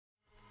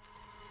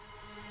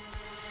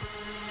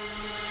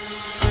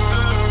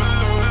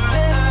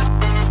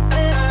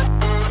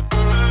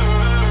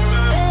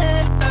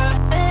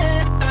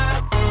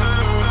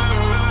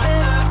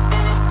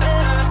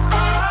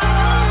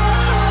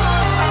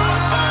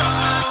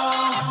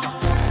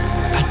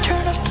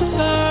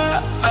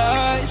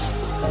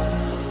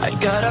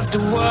cut off the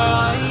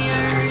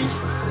wires.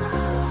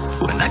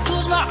 When I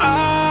close my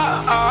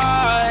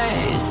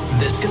eyes,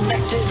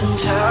 disconnected and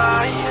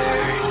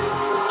tired.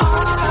 I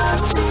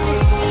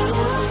feel,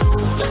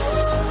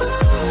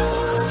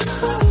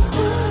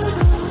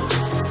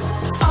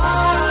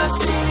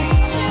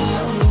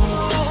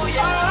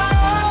 yeah.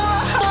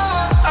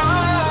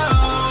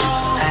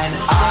 And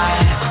I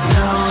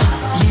know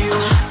you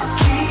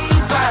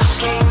keep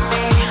asking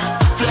me,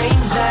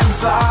 flames and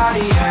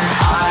fire.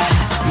 I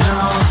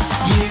know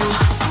you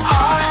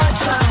are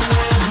done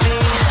with me.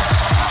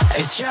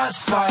 It's just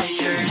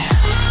fired.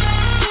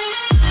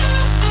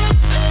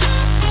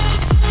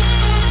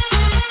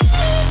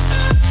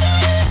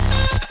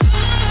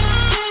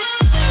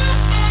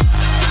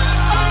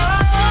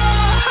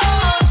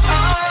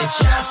 It's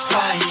just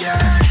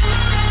fire.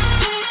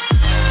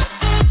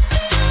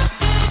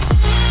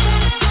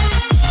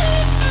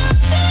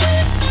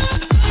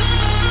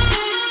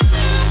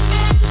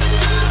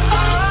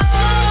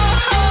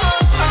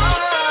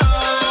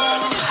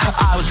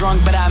 I was wrong,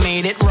 but I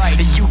made it right.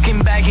 You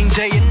came begging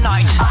day and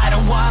night. I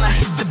don't wanna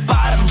hit the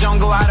bottom. Don't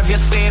go out of your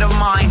state of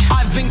mind.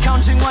 I've been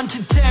counting 1 to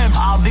 10.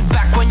 I'll be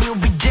back when you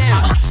be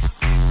dim.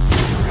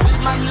 With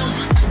my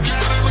music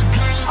together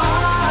again.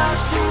 I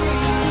see,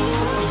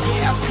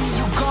 yeah, I see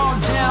you go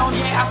down.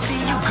 Yeah, I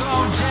see you go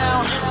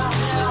down.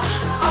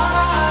 I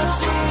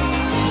see,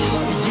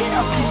 yeah,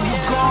 I see you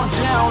go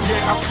down.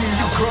 Yeah, I see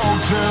you go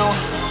down.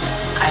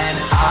 And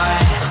I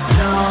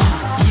know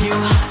you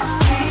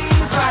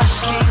keep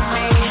asking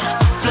me,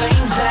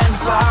 flames and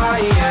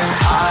fire.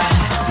 I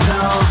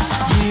know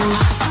you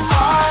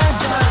are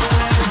done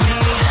with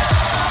me.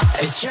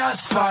 It's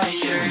just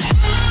fired.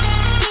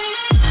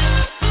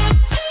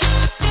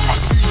 I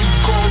see you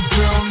go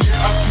down,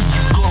 yeah, I see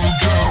you go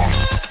down.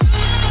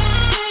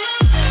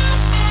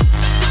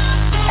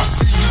 I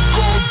see you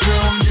go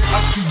down, yeah,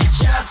 I see you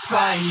just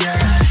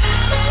fired.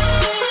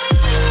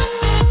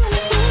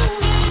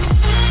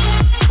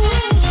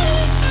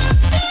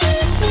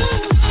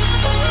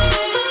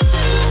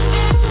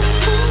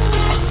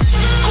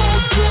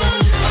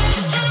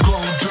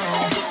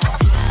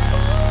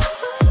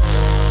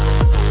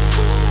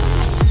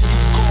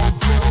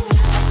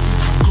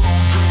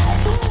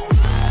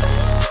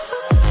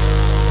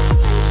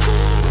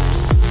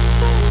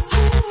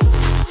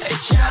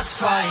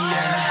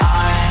 Fire. I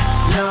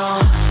know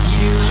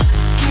you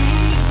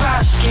keep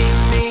asking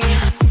me,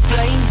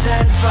 flames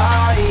and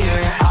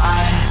fire.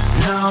 I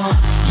know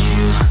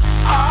you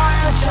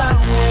are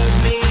done with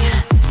me.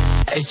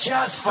 It's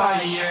just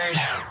fired.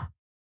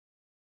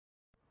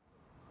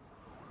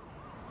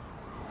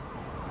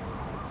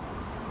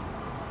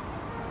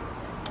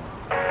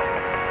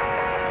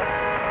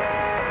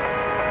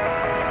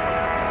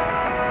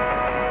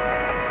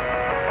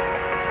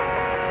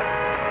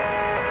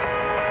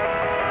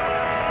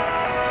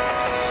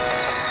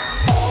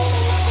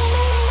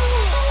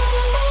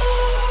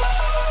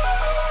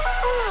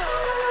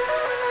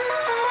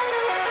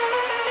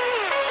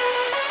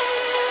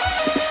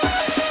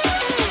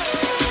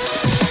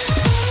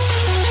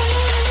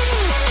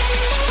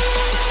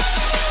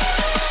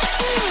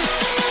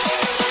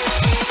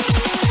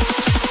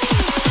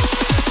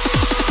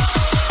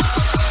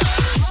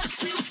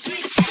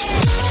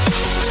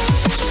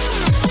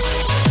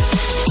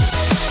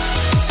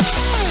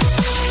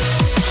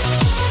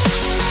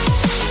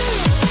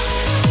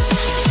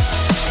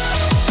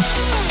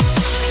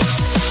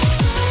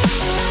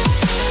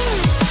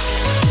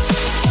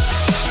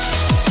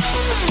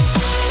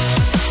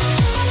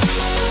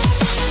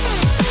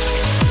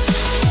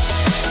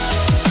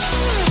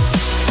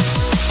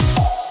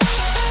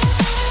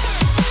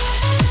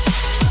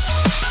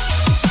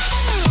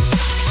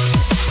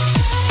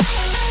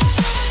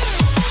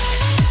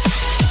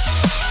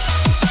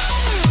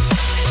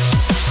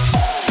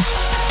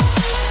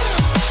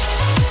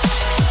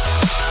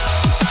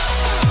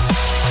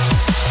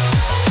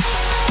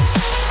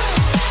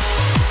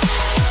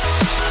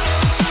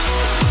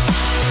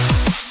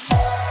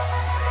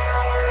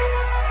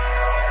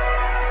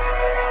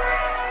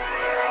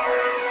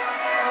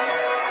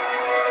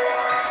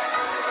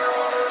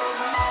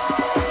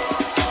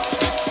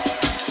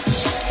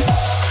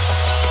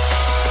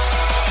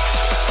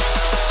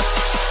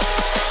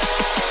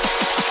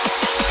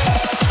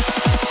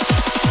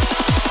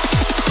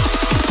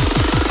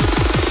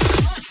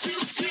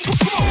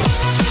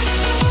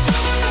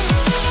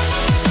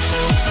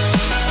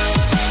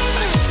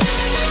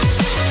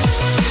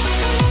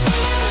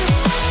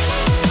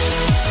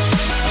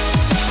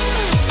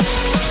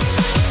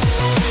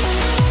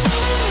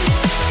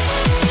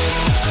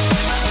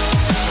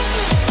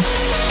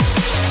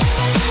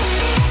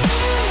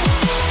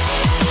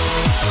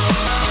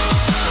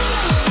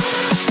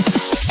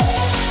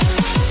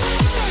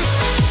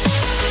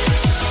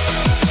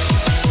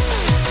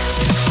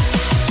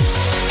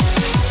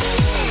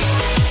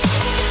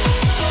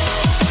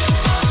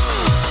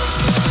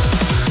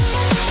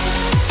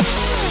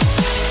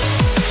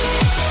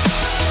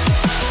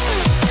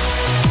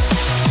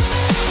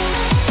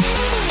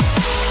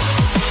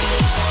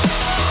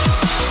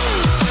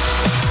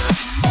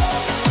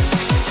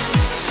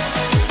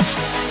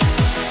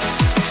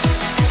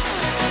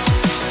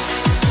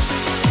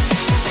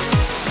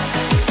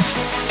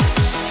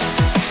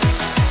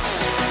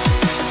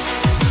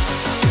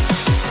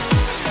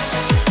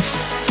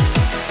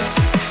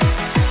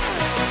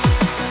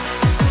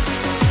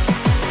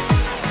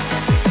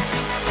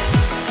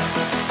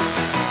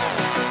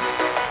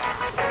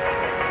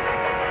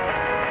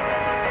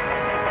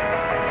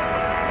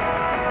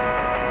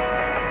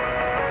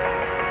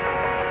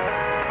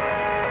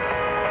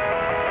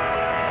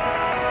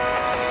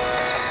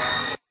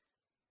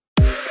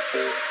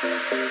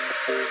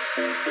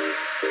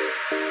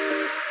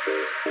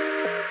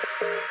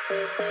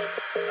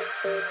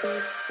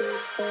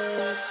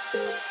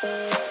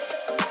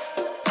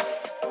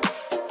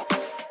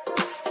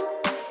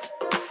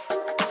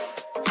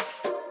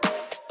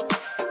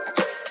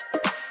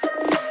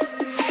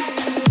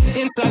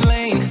 inside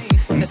lane,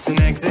 missing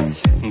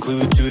exits,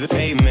 glued to the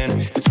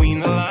pavement. Between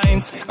the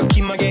lines, I'll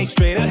keep my gaze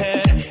straight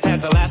ahead as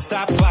the last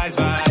stop flies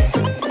by.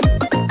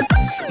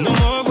 No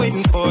more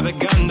waiting for the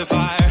gun to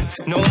fire,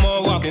 no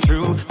more walking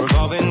through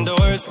revolving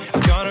doors.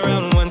 I've gone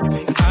around once,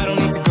 and I don't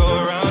need to go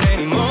around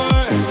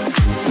anymore.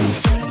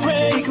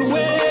 Break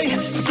away,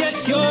 forget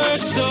your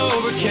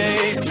sober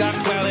case. Stop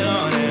dwelling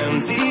on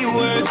empty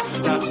words,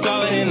 stop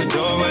stalling in the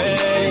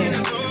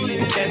doorway,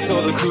 and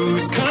cancel the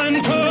cruise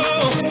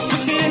control.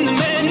 Switching the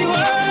manual,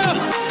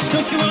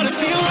 don't you wanna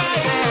feel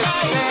right?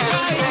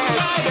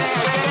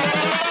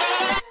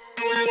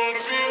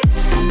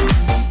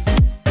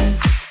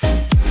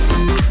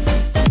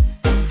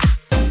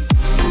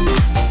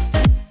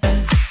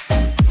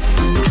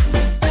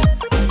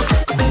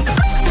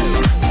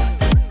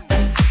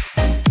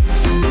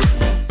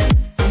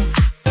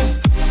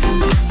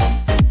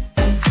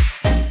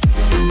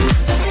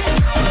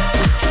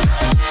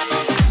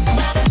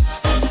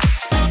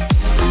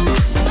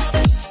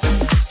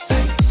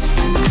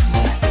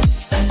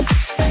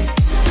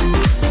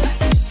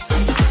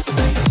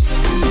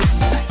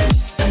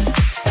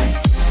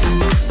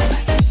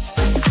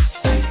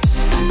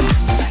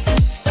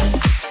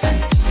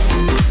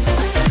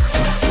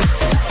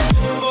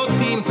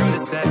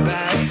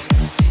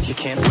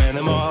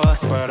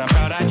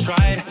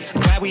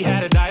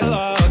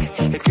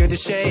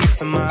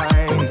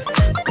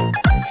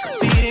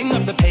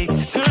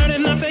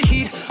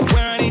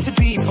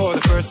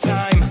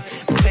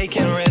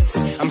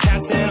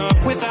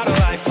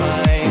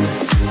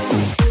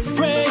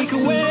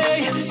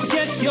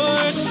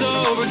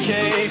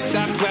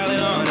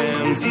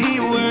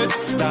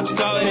 Stop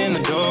stalling in the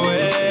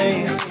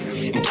doorway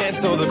and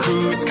cancel the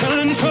cruise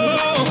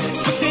control.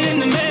 Switching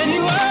the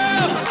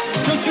manual.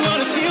 Don't you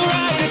wanna feel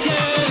right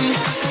again?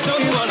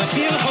 Don't you wanna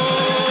feel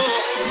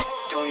whole?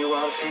 Don't you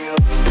wanna feel?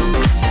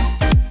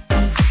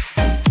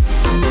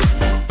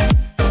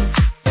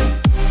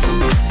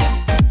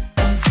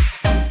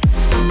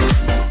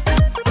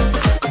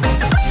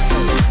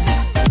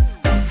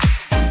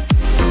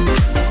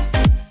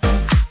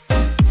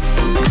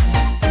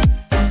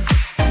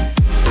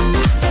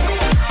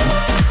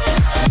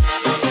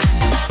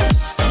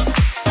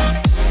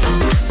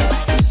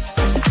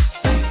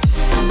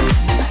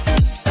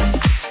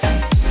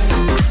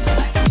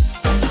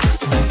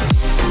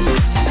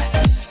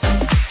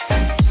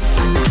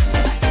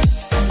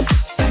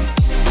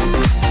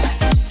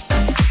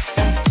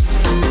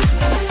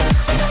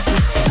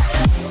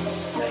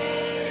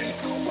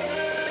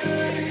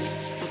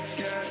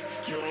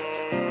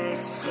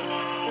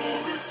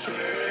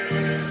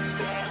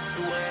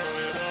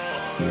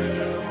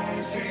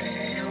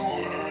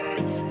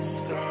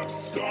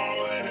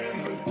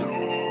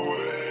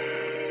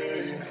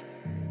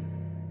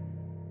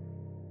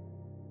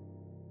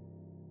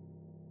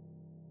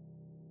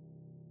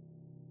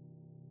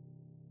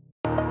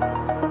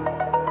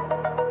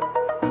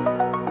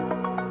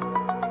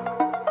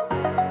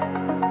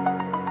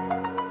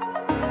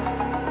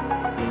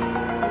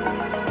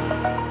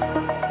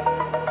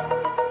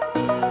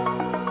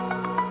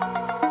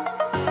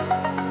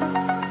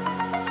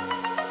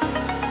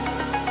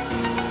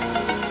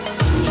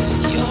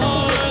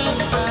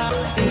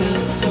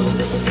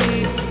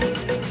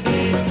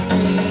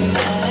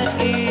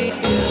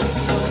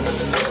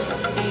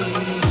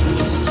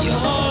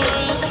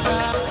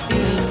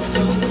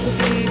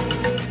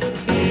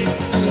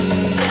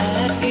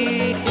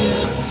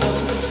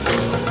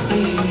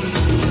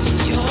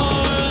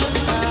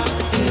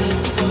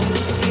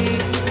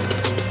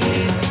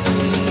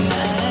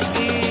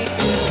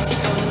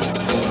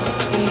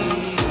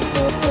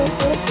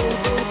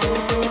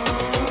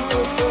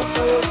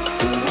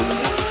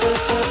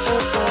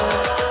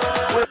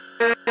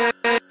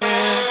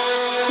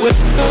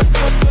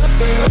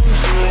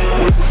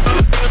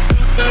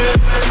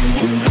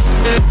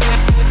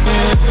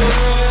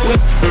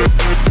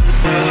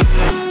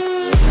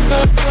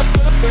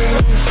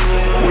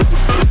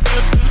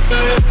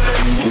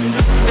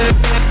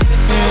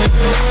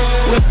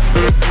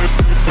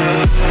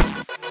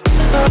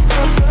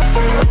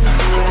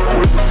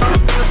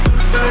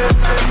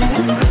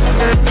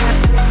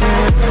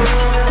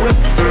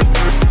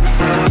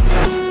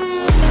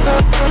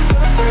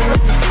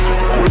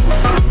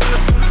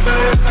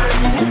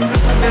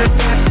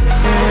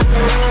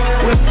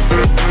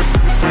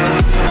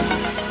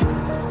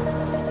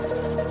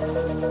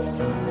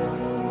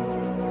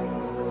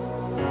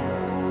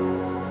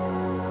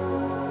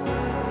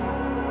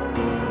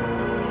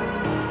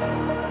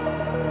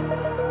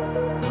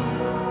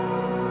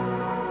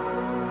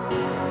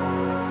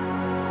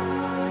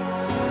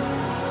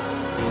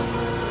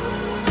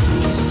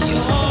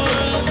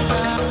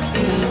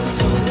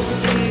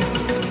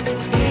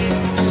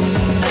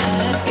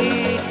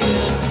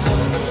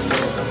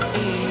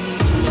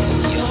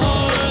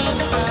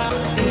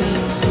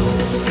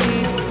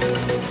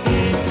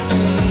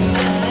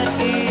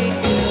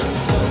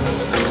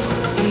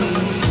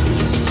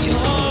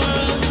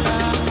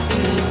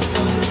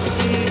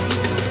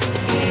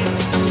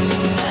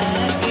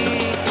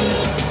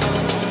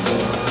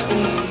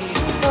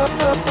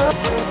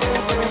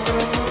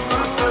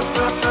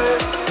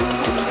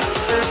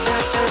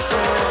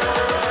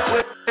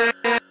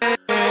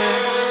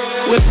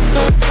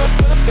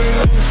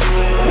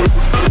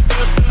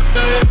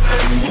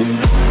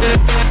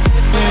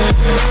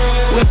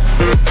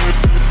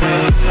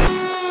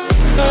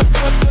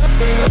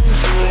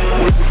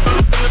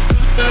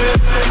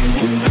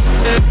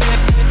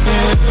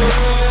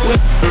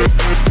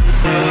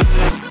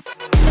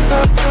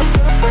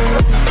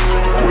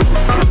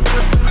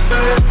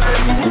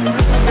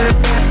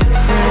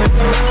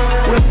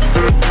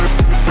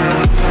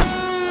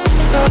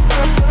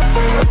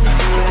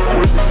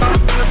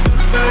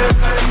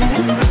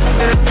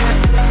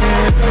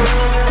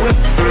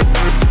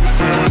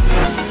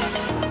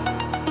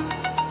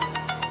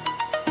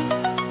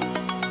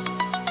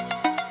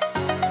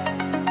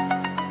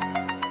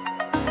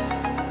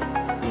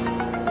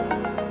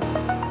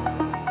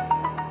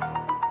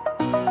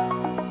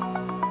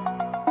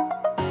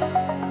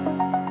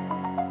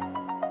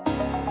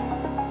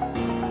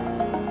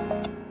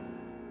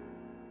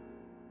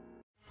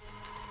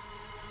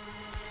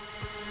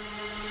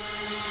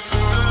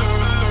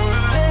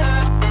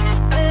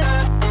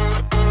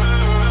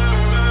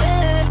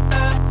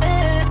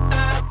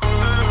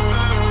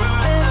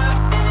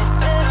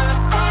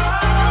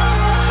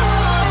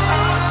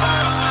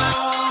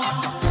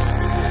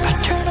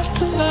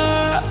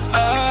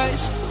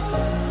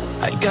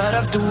 Got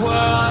off the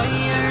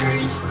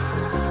wires.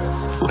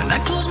 When I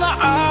close my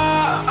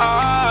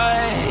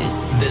eyes,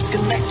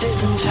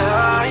 disconnected and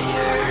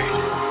tired.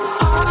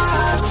 I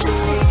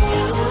see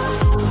you.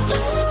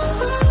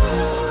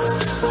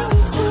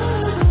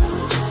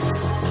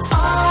 I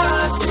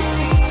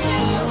see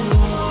you,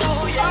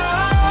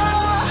 yeah.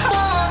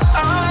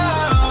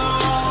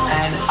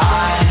 And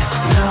I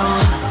know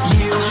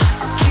you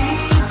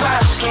keep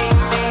asking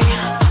me,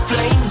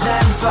 flames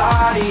and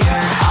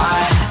fire.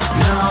 I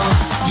know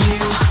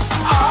you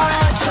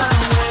are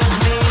done with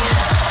me.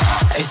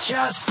 It's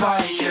just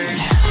fired.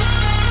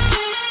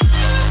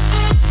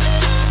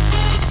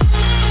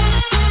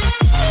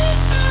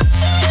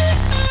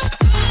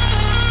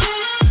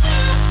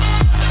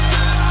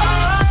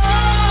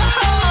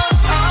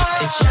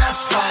 It's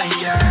just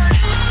fired.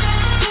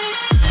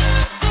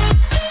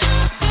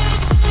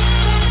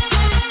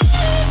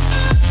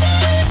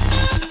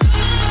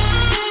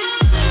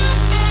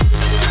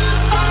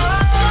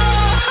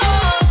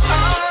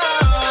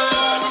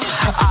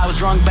 I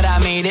was wrong, but I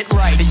made it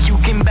right. You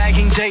came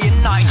begging day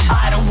and night.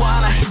 I don't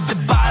wanna hit the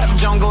bottom,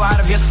 don't go out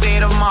of your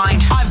state of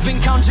mind. I've been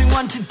counting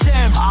 1 to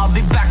 10. I'll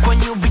be back when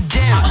you be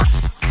dim.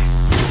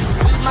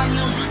 With my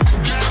music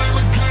together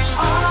again.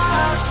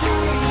 I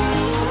see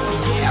you.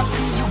 Yeah, I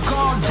see you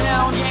go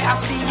down. Yeah, I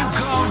see you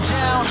go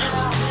down.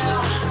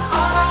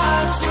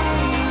 I see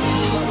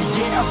you.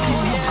 Yeah, I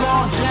see you go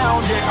down.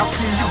 Yeah, I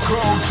see you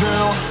go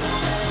down.